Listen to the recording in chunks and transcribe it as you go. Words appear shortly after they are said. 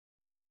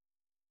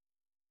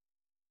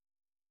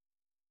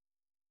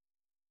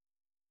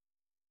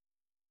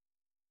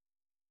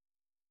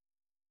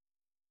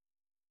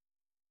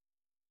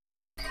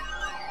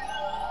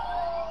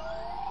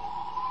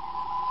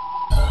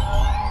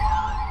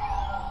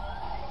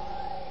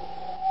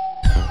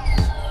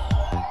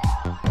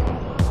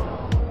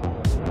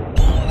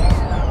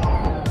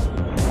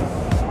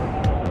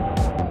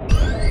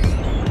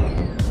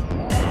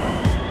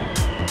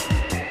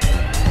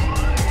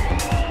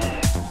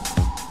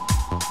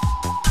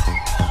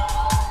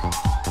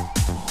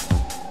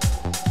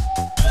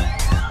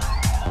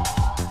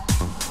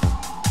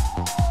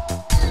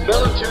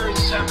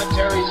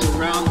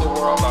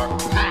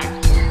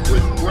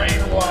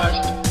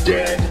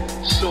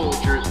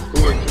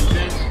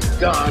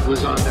God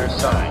was on their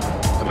side.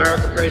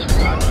 America prays for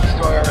God to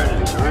destroy our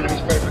enemies. Our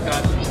enemies pray for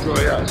God to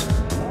destroy us.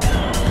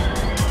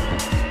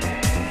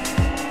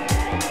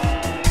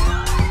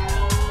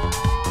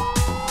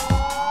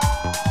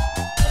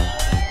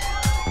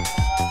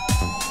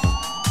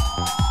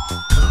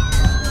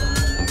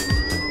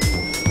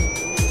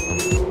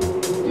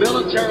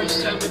 Military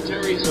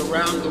cemeteries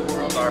around the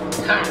world are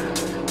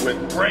packed with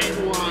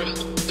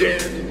brainwashed,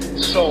 dead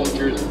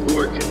soldiers who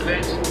are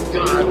convinced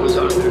God was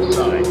on their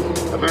side.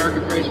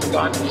 America prays for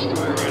God to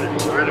destroy our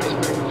enemies. Our enemies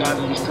pray for God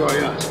to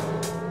destroy us.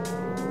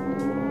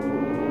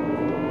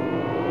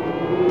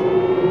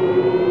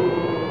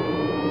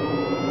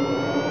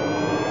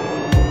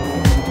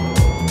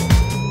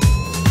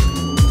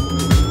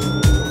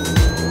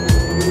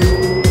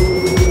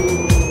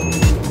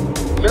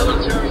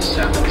 Military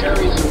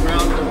cemeteries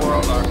around the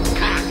world are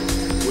packed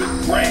with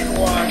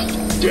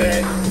brainwashed,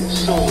 dead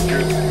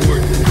soldiers who are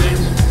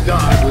convinced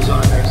God was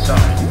on their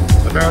side.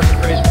 America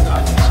prays for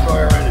God to destroy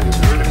our enemies.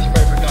 Our enemies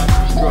pray for God to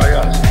destroy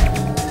us.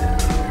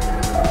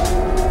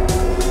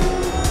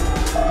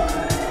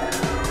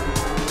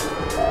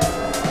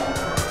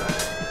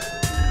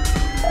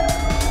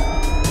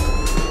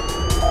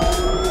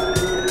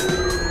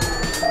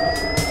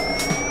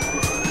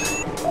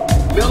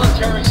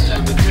 Military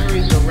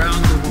cemeteries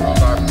around the world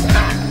are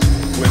packed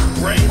with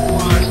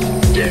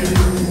brainwashed, dead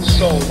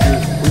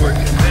soldiers who are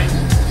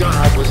convinced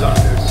God was on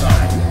their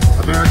side.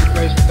 America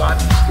prays for God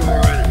to destroy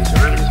our enemies.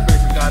 Our enemies pray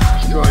for God to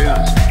destroy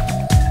us.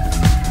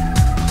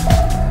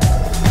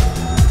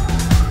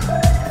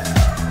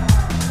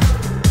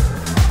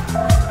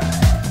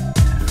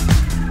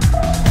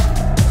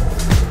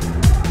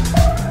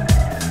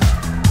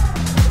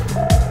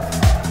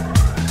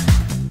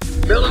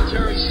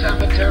 Military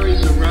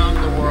cemeteries around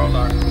the world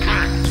are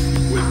packed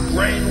with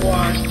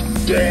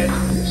brainwashed, dead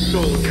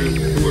soldiers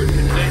who are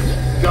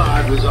convinced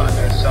God was on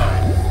their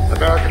side.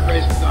 America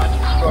prays for God to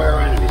destroy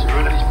our enemies. Our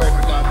enemies pray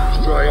for God to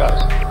destroy us.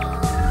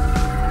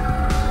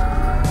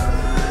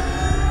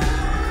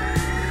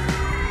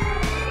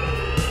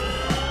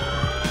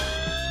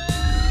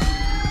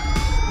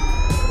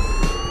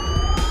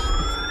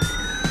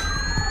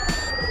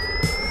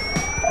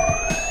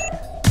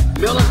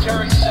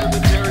 Military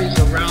cemeteries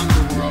around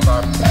the world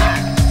are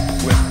packed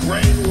with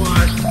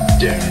brainwashed,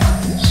 dead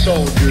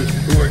soldiers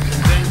who are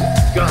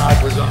convinced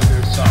God was on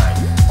their side.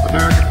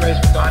 America prays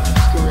for God to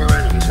destroy our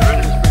enemies. Our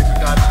enemies pray for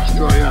God to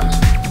destroy us.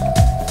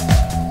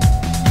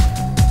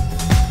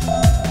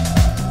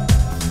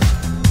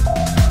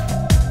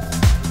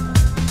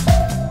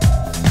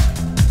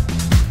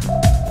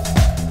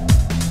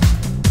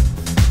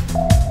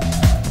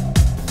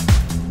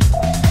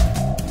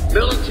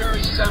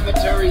 Military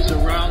cemeteries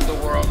around the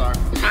world are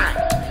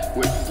packed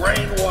with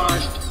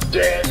brainwashed,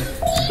 dead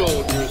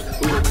soldiers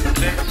who are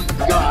convinced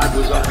God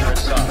was on their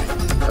side.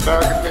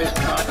 America prays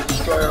for God to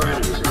destroy our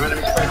enemies. Our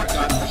enemies pray for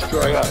God to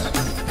destroy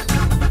us.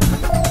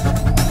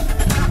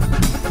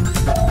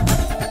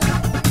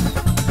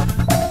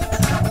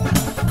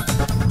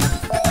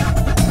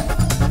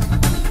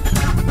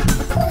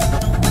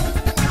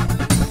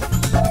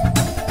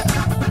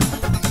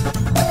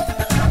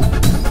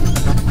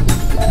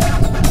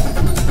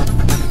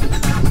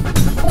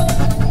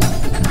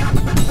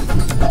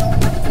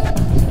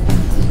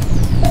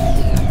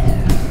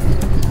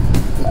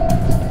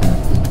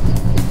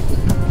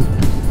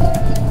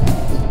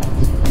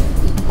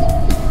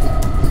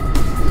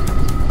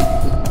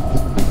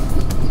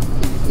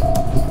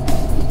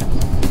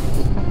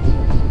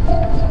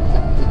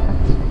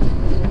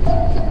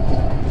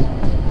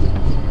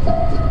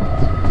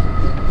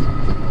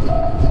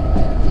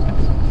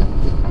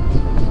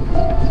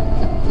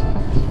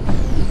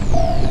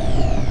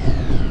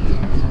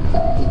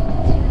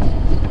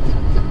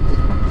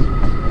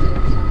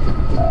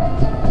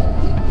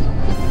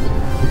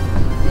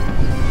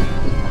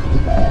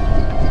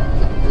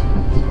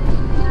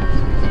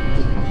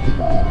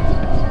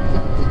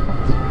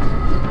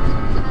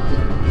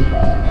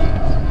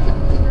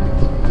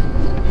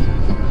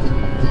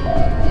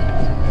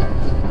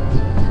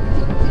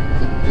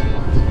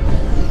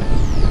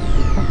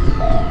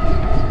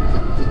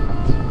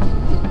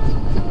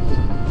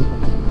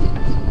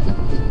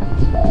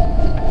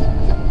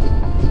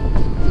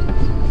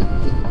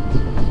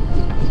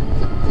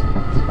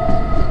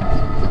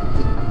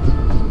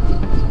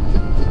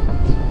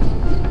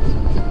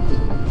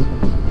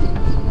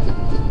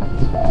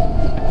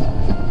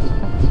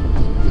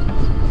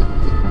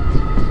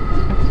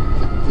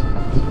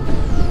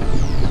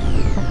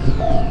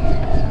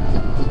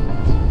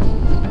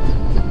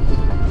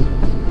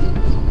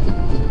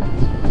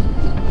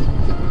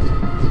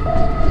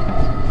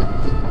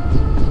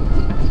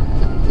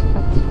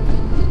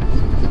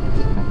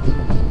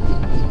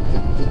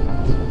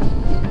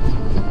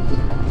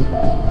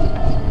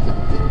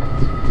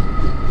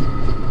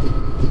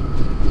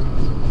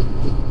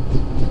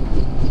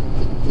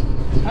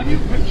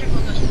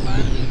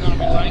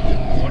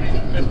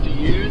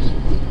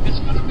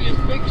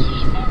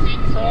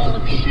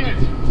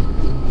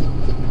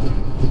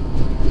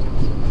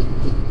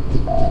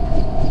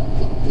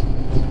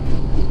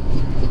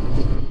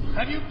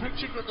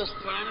 this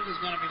planet is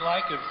going to be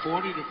like in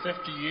 40 to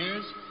 50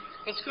 years?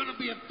 It's going to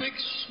be a big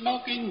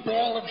smoking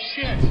ball of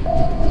shit.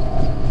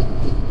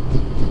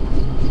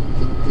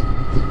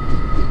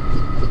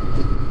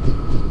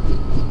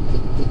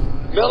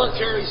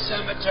 Military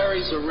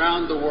cemeteries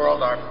around the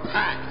world are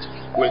packed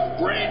with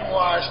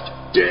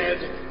brainwashed, dead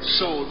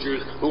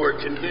soldiers who are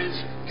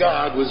convinced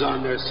God was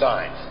on their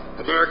side.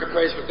 America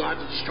prays for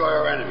God to destroy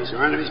our enemies.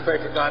 Our enemies pray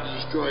for God to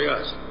destroy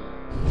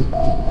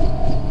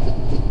us.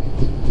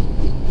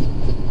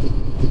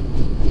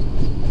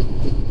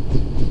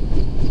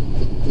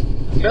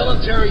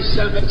 Military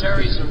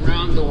cemeteries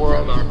around the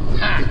world are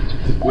packed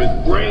with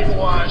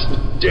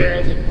brainwashed,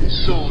 dead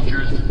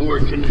soldiers who are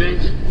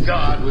convinced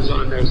God was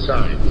on their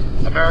side.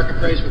 America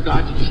prays for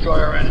God to destroy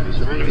our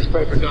enemies. Our enemies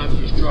pray for God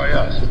to destroy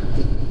us.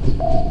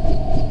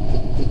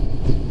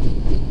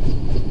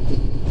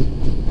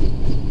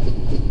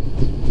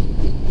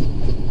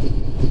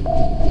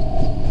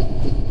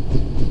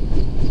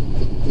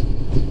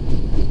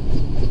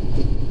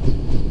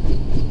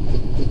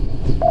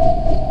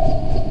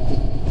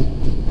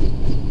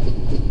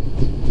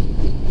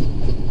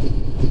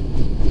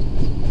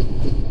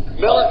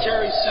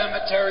 Military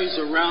cemeteries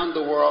around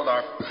the world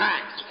are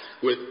packed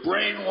with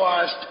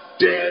brainwashed,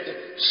 dead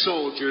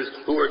soldiers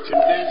who are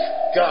convinced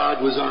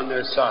God was on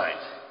their side.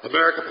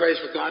 America prays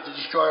for God to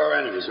destroy our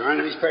enemies. Our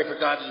enemies pray for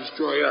God to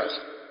destroy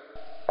us.